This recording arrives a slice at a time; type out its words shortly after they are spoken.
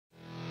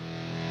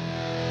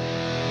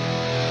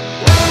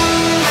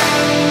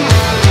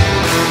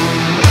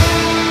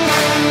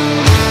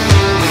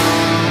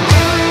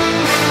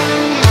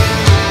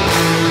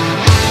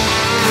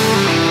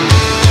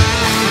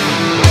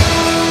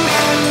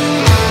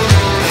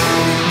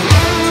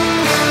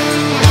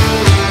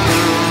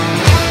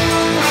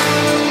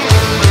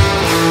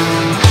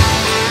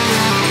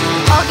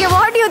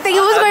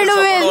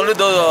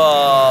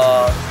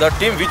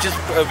team which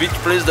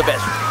plays the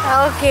best.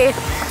 Okay.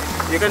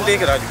 You can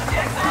take Raju.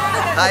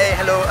 Hi,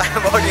 hello,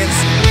 I'm audience.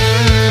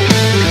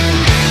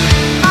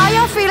 How are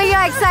you feeling?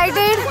 You're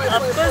excited?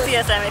 Of course,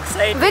 yes, I'm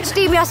excited. Which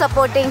team you're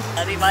supporting?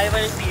 A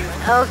revival team.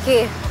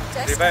 Okay.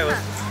 Revival.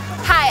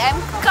 Hi, I'm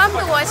come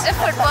to watch the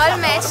football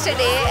match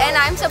today and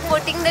I'm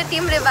supporting the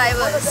team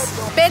Revivals.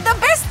 May the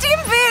best team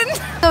win!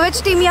 So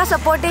which team you're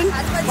supporting?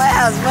 My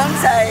husband's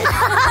side.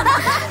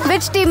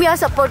 Which team you're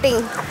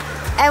supporting?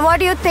 And what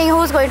do you think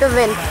who's going to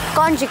win?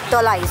 Kaun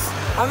jitto lies?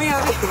 I'm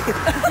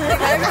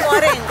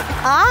orange.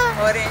 Huh?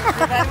 Orange.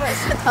 Revivals.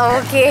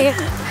 Okay.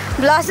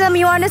 Blossom,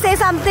 you want to say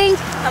something?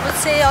 I would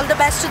say all the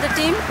best to the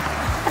team.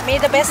 May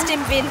the best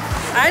team win.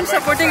 I'm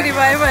supporting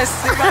Revivals.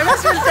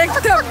 Revivals will take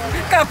the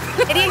cup.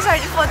 Very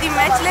excited for the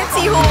match. Let's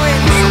see who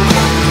wins.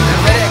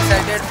 I'm very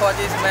excited for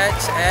this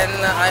match and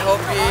I hope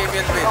we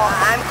will win.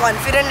 I'm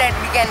confident that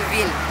we can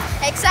win.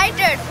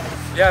 Excited.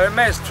 Yeah, we're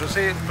amazed to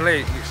see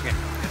play this game.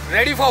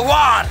 Ready for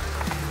war!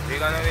 We're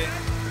gonna win.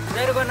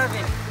 We're gonna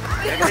win.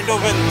 We're going to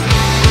win.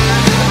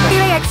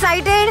 Feeling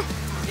excited?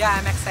 Yeah,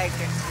 I'm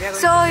excited.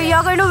 So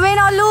you're going to win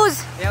or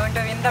lose? We are going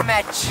to win the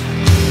match.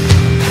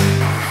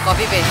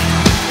 Copy paste.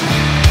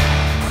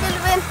 Will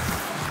win.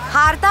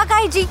 हारता का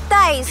ही जीतता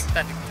है इस.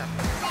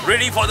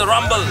 Ready for the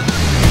rumble.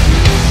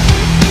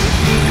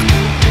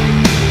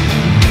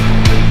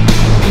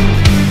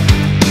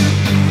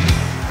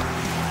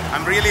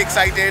 I'm really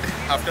excited.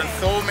 After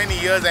so many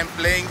years I'm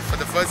playing for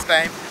the first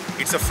time.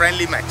 It's a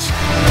friendly match.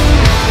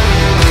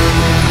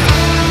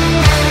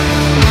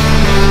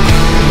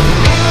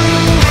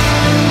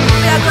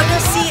 We are going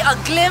to see a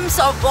glimpse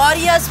of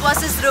Warriors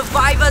versus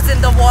Revivals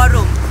in the War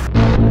Room.